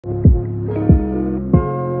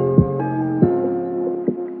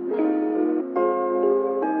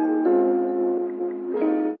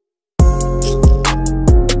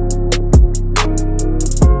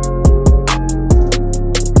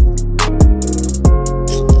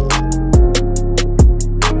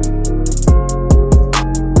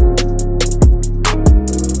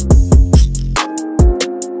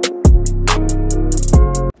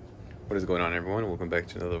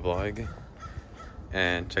to another vlog.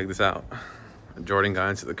 And check this out. Jordan got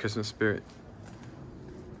into the Christmas spirit.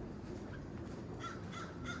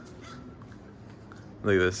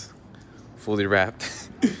 Look at this. Fully wrapped.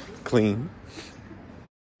 Clean.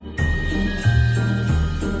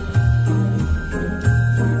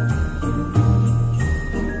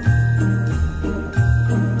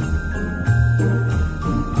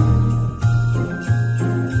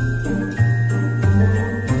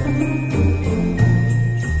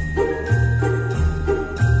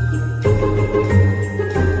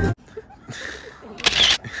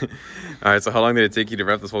 Alright, so how long did it take you to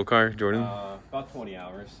wrap this whole car, Jordan? About 20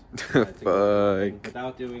 hours. Fuck.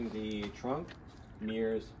 Without doing the trunk,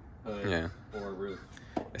 mirrors, hood, or roof.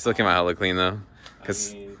 It still came out hella clean though.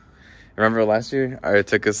 Cause remember last year? It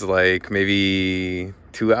took us like maybe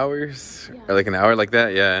 2 hours or like an hour like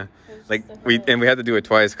that. Yeah. Like we had to do it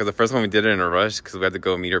twice because the first one we did it in a rush because we had to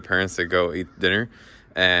go meet our parents to go eat dinner,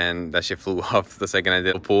 and that shit flew off the second I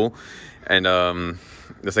did the pool. And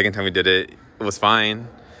the second time we did it, it was fine.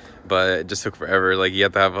 But it just took forever. Like, you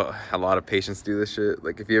have to have a lot of patience to do this shit.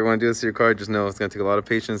 Like, if you ever want to do this to your car, just know it's going to take a lot of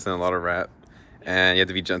patience and a lot of wrap. And you have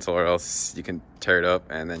to be gentle or else you can tear it up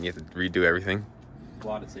and then you have to redo everything. A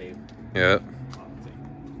lot to save. Yep.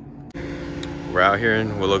 We're out here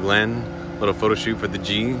in Willow Glen. Little photo shoot for the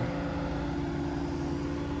G.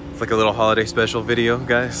 It's like a little holiday special video,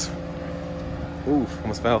 guys. Oof,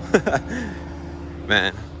 almost fell.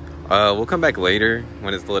 Man. We'll come back later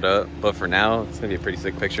when it's lit up, but for now, it's gonna be a pretty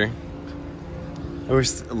sick picture. I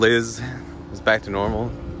wish Liz was back to normal,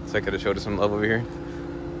 so I could have showed her some love over here.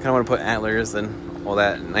 Kinda wanna put antlers and all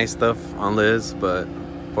that nice stuff on Liz, but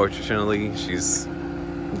fortunately, she's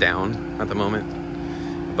down at the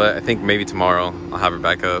moment. But I think maybe tomorrow, I'll have her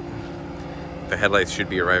back up. The headlights should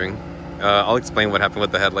be arriving. I'll explain what happened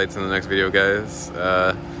with the headlights in the next video, guys.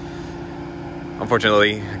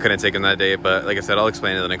 Unfortunately, I couldn't take him that day, but like I said, I'll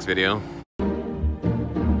explain it in the next video.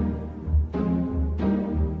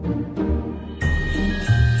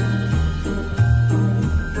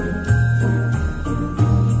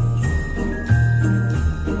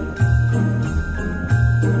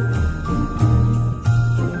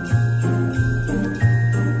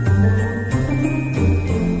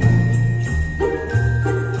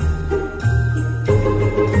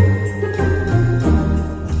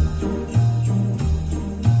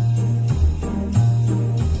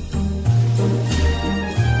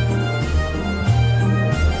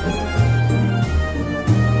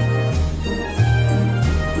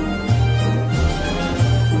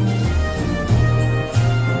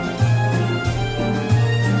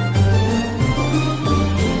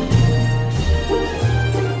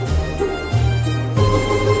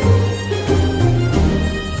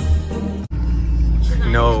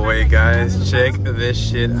 No way, guys, check this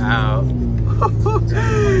shit out.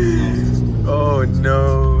 Oh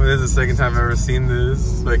no, this is the second time I've ever seen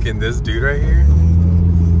this. Fucking this dude right here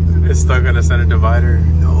is stuck on a center divider.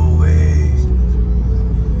 No way.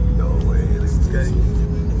 No way, look at this guy.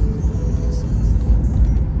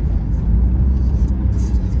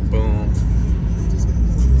 Boom.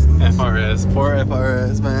 FRS, poor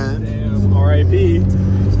FRS, man. Damn, RIP.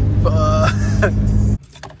 Fuck.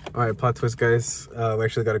 All right, plot twist, guys. We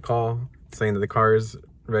actually got a call saying that the car is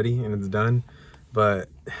ready and it's done, but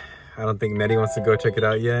I don't think Nettie wants to go check it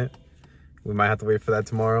out yet. We might have to wait for that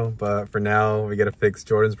tomorrow, but for now, we gotta fix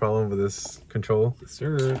Jordan's problem with this control. Yes,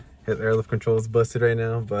 sir. His airlift control is busted right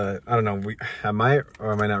now, but I don't know. I might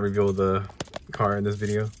or I might not reveal the car in this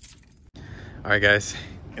video. All right, guys,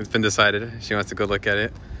 it's been decided. She wants to go look at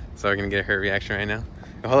it, so we're gonna get her reaction right now.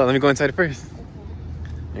 Hold on, let me go inside first.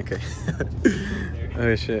 Okay.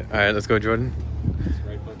 Oh shit. All right, let's go, Jordan. It's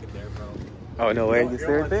right fucking there, bro. Oh no way! You stay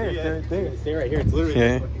right there. Stay right there. Stay right here. It's literally.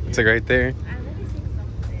 Yeah, it's like right there.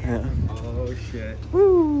 Yeah. Oh shit.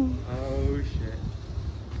 Woo! Oh shit.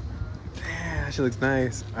 Yeah, she looks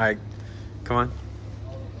nice. All right, come on.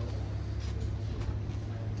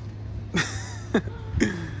 Oh my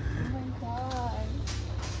god.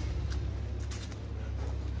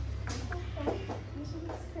 This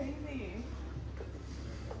looks crazy.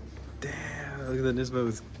 Damn, look at the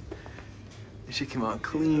Nismos. She came out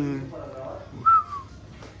clean.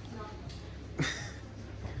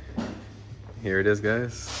 Here it is,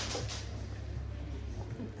 guys.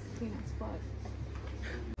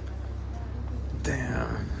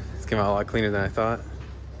 Damn, this came out a lot cleaner than I thought.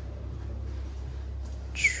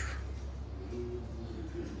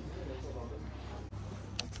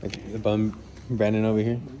 Like the bum Brandon over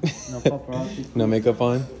here. No paparazzi. No makeup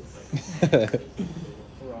on. Again,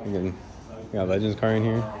 we got Legends car in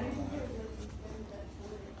here.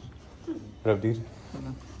 What up, dude?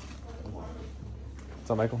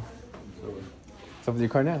 What's up, Michael? What's up with your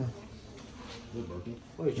car now?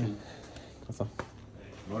 Oil change. What's up?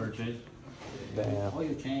 Motor change. Damn.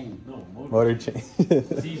 Oil change. No, Motor change.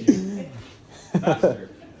 It's easier. Faster.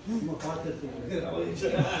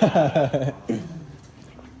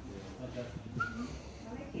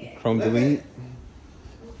 Chrome delete.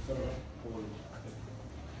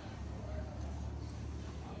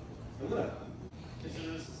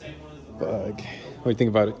 Fuck. What do you think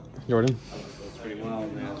about it, Jordan? It's pretty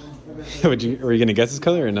wild, man. Were you gonna guess his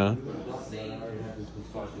color or no?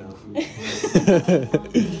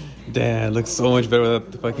 Damn, it looks so much better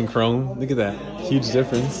without the fucking chrome. Look at that. Huge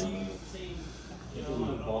difference.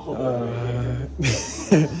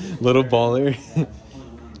 Little baller.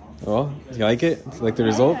 Well, you like it? You like the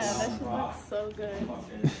results? Yeah, that shit looks so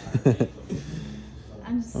good.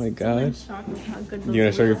 I'm just Oh my gosh. so shocked with how good You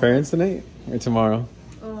gonna show your parents tonight or tomorrow?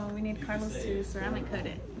 Oh, we need Carlos to ceramic coat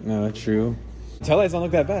it. No, true. Tail lights don't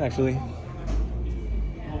look that bad actually.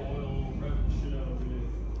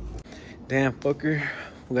 Damn fucker.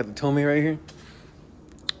 We got the Tomei right here.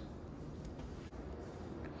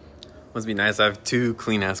 Must be nice. I have two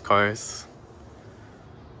clean ass cars.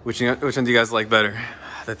 Which one do you guys like better?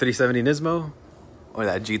 The 370 Nismo or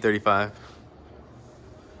that G35?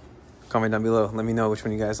 Comment down below. Let me know which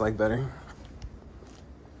one you guys like better.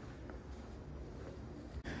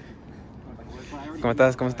 ¿Cómo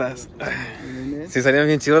estás? ¿Cómo estás? ¿Sí salieron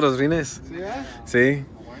bien chidos los rines? Sí.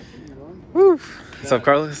 Woo. What's up,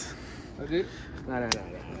 Carlos? No. And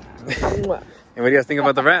what do you guys think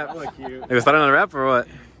about the wrap? They started on the wrap or what?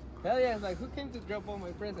 Hell yeah, it's like, who came to drop all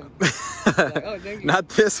my presents? Like, oh, thank you. Not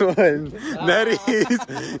this one. Nerys. It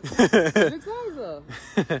looks nice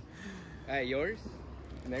though. Yours?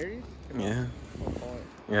 Nerys? Yeah.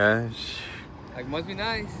 Yeah. Like, must be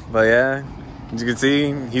nice. But yeah, as you can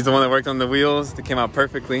see, he's the one that worked on the wheels. They came out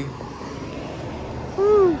perfectly.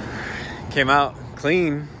 Woo. Came out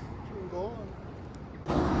clean.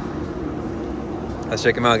 Let's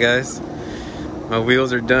check them out, guys. My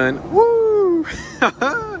wheels are done. Woo!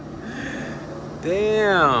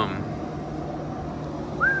 Damn.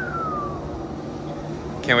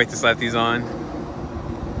 Can't wait to slap these on.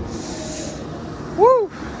 Woo!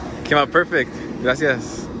 Came out perfect.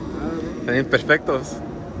 Gracias. Están perfectos.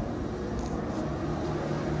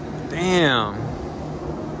 Damn.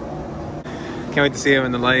 Can't wait to see them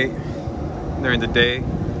in the light during the day.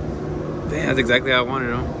 Damn, that's exactly how I wanted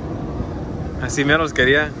them. Así me los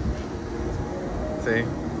quería. See?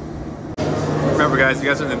 Remember guys, if you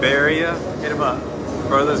guys are in the Bay Area, hit them up.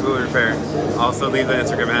 Brothers Wheel Repair. Also leave the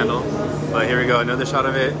Instagram handle. But here we go, another shot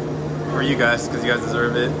of it for you guys, because you guys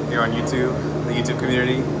deserve it. Here on YouTube, the YouTube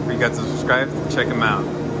community. For you guys to subscribe, check them out.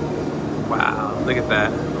 Wow, look at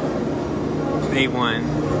that. A1.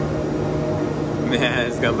 Man,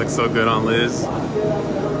 it's gonna look so good on Liz.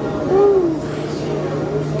 Woo.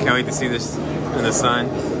 Can't wait to see this in the sun.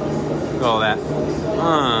 Look at all that.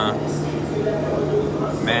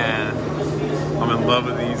 Man, I'm in love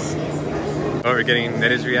with these. Oh, we're getting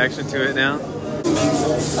Nerys' reaction to it now.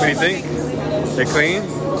 What do you think? They're clean?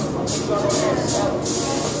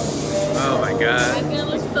 Oh my god. I'm gonna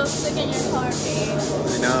look so sick in your car, babe.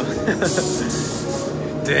 I know.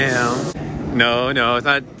 Damn. No, it's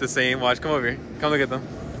not the same. Watch, come over here. Come look at them.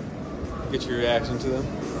 Get your reaction to them.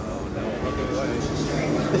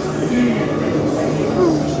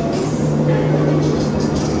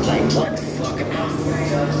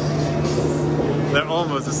 They're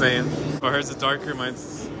almost the same. But hers is darker,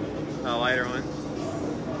 mine's a lighter one.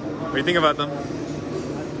 What do you think about them?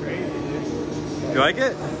 That's crazy, dude. You like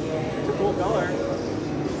it? It's a cool color.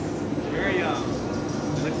 Very, it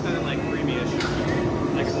looks kind of like creamy-ish.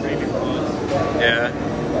 Like a creamy bronze. Yeah.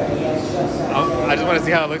 I just want to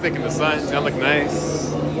see how it looks like in the sun. It's gonna look nice.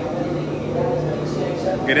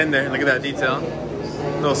 Get in there. Look at that detail.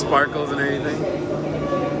 Little sparkles and everything.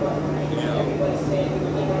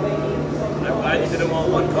 I'm glad you did them all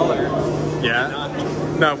one color. Yeah.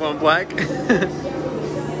 Not one black.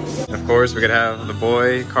 Of course, we could have the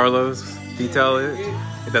boy Carlos detail it.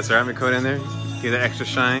 Get that ceramic coat in there. Give that extra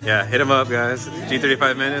shine. Yeah, hit him up, guys.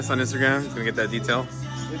 G35 minutes on Instagram. He's gonna get that detail.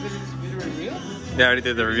 Did the reveal? Yeah, I already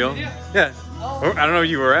did the reveal. Yeah. I don't know where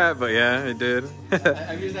you were at, but yeah, it did.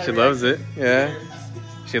 She loves it. Yeah.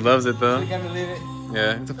 She loves it though. I can't believe it.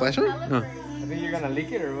 Yeah. It's a flashlight? No. I think you're gonna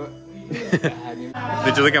leak it or what?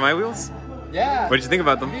 Did you look at my wheels? Yeah. What did you think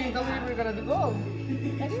about them? You didn't tell me we were gonna do gold.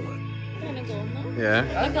 That is kind of gold, no? Yeah.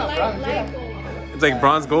 That's Like a not brown. light gold. It's like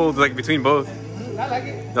bronze gold, like between both. I like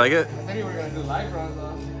it. You like it? I thought you were gonna do light bronze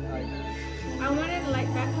though. Like, I wanted to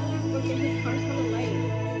like that color because his car's hella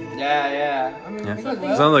light. yeah. I mean, Yeah. it goes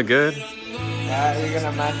Doesn't well. look good. Yeah, you're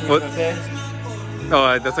gonna match me What? with it.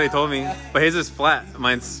 Oh, that's what he told me. But his is flat.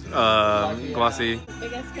 Mine's glossy.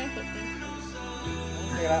 Big ass scratch up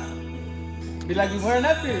there. Be like before and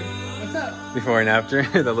after. What's up? Before and after.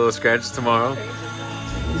 The little scratch tomorrow. I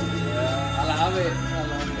love it. I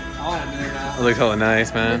love it. I want to do that. It looks hella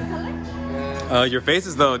nice, man. Yeah. Your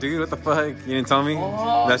faces though, dude. What the fuck? You didn't tell me?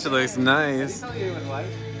 Oh, That shit looks nice. I didn't tell you it was white.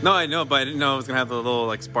 No, I know, but I didn't know it was gonna have the little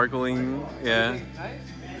like sparkling. Yeah. Nice.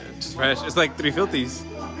 Just fresh. It's like 3 filthies.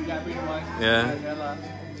 Yeah, pretty much. Yeah. Yeah.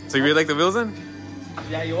 So you really like the wheels then?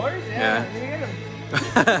 Yeah, yours? Yeah. You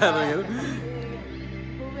get 'em.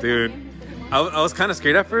 Dude, I was kind of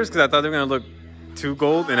scared at first because I thought they were gonna look too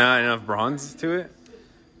gold and not enough bronze to it,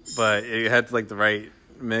 but it had like the right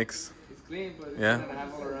mix. It's clean, but it's Yeah.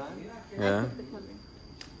 10.5 all around. Yeah.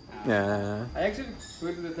 Yeah. I actually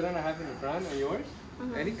put the 10.5 in the front on yours,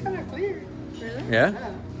 and it's kind of clear. Really? Yeah.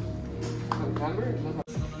 Remember?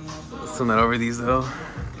 Let's turn that over these though.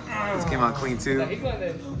 This came out clean too. Hell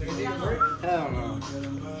no.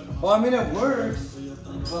 Well, I mean, it works,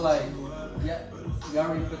 but like, yeah, you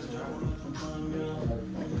already put some.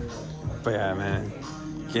 But yeah, man,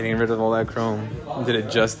 getting rid of all that chrome did it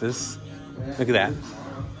justice. Look at that.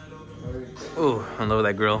 Ooh, unload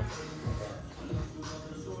that grill.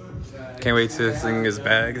 Can't wait to sling his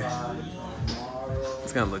bag.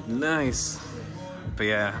 It's gonna look nice. But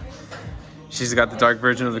yeah, she's got the dark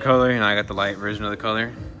version of the color and I got the light version of the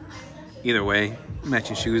color. Either way,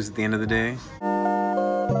 matching shoes at the end of the day.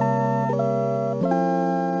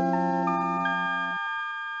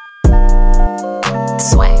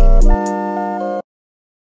 Sway.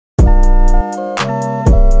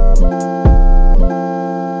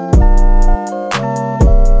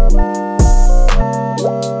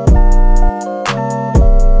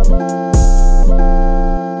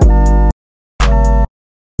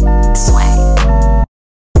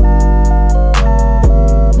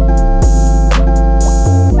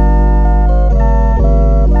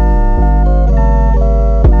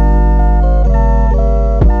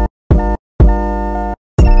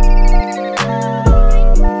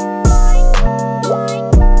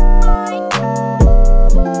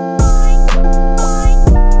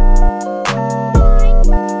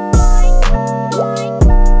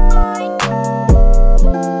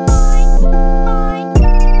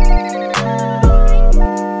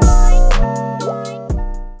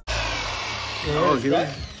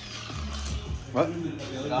 What?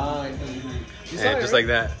 Yeah, just like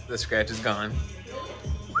that, the scratch is gone.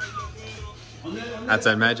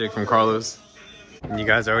 Outside magic from Carlos. And you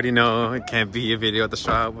guys already know it can't be a video at the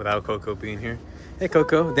shop without Coco being here. Hey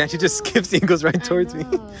Coco, Dan, she just skips and goes right towards me.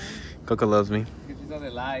 Coco loves me. She's on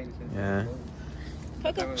the live. Yeah.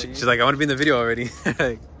 Coco. She's like, I want to be in the video already.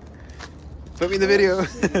 Like, put me in the video.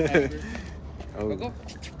 Oh. Coco?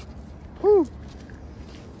 Woo.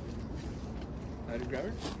 How to grab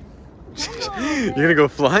her? You're gonna go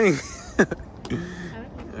flying.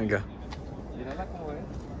 There you go.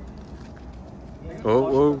 Whoa,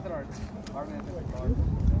 whoa.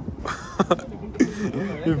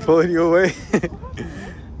 You're pulling you away.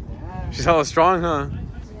 She's hella strong, huh?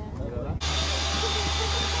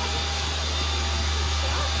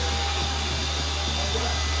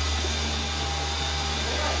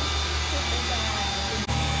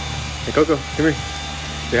 Hey Coco, come here.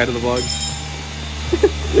 Say hi to the vlog.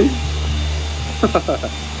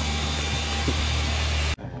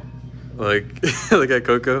 Like, look at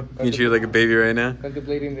Coco. You treat her like a baby right now.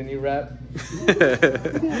 Contemplating the new rap. Look at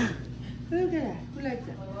that. Who likes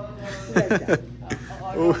that? Who likes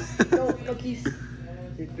that? No kiss.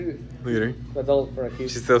 Look at her. That's all for a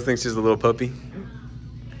kiss. She still thinks she's a little puppy.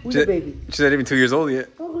 Who's your baby? She's not even 2 years old yet.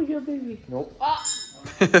 Oh, who's your baby? Nope.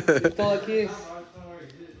 It's all a kiss.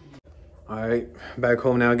 Alright, back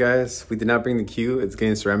home now, guys. We did not bring the Q. It's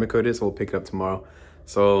getting ceramic coated, so we'll pick it up tomorrow.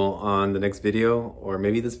 So on the next video, or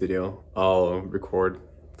maybe this video, I'll record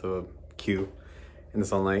the Q in the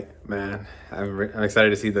sunlight. Man, I'm excited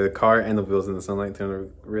to see the car and the wheels in the sunlight. They're gonna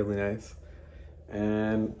look really nice.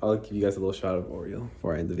 And I'll give you guys a little shot of Oreo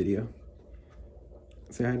before I end the video.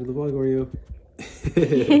 Say hi to the vlog, Oreo.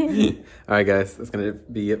 Alright guys, that's gonna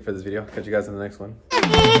be it for this video. Catch you guys in the next one.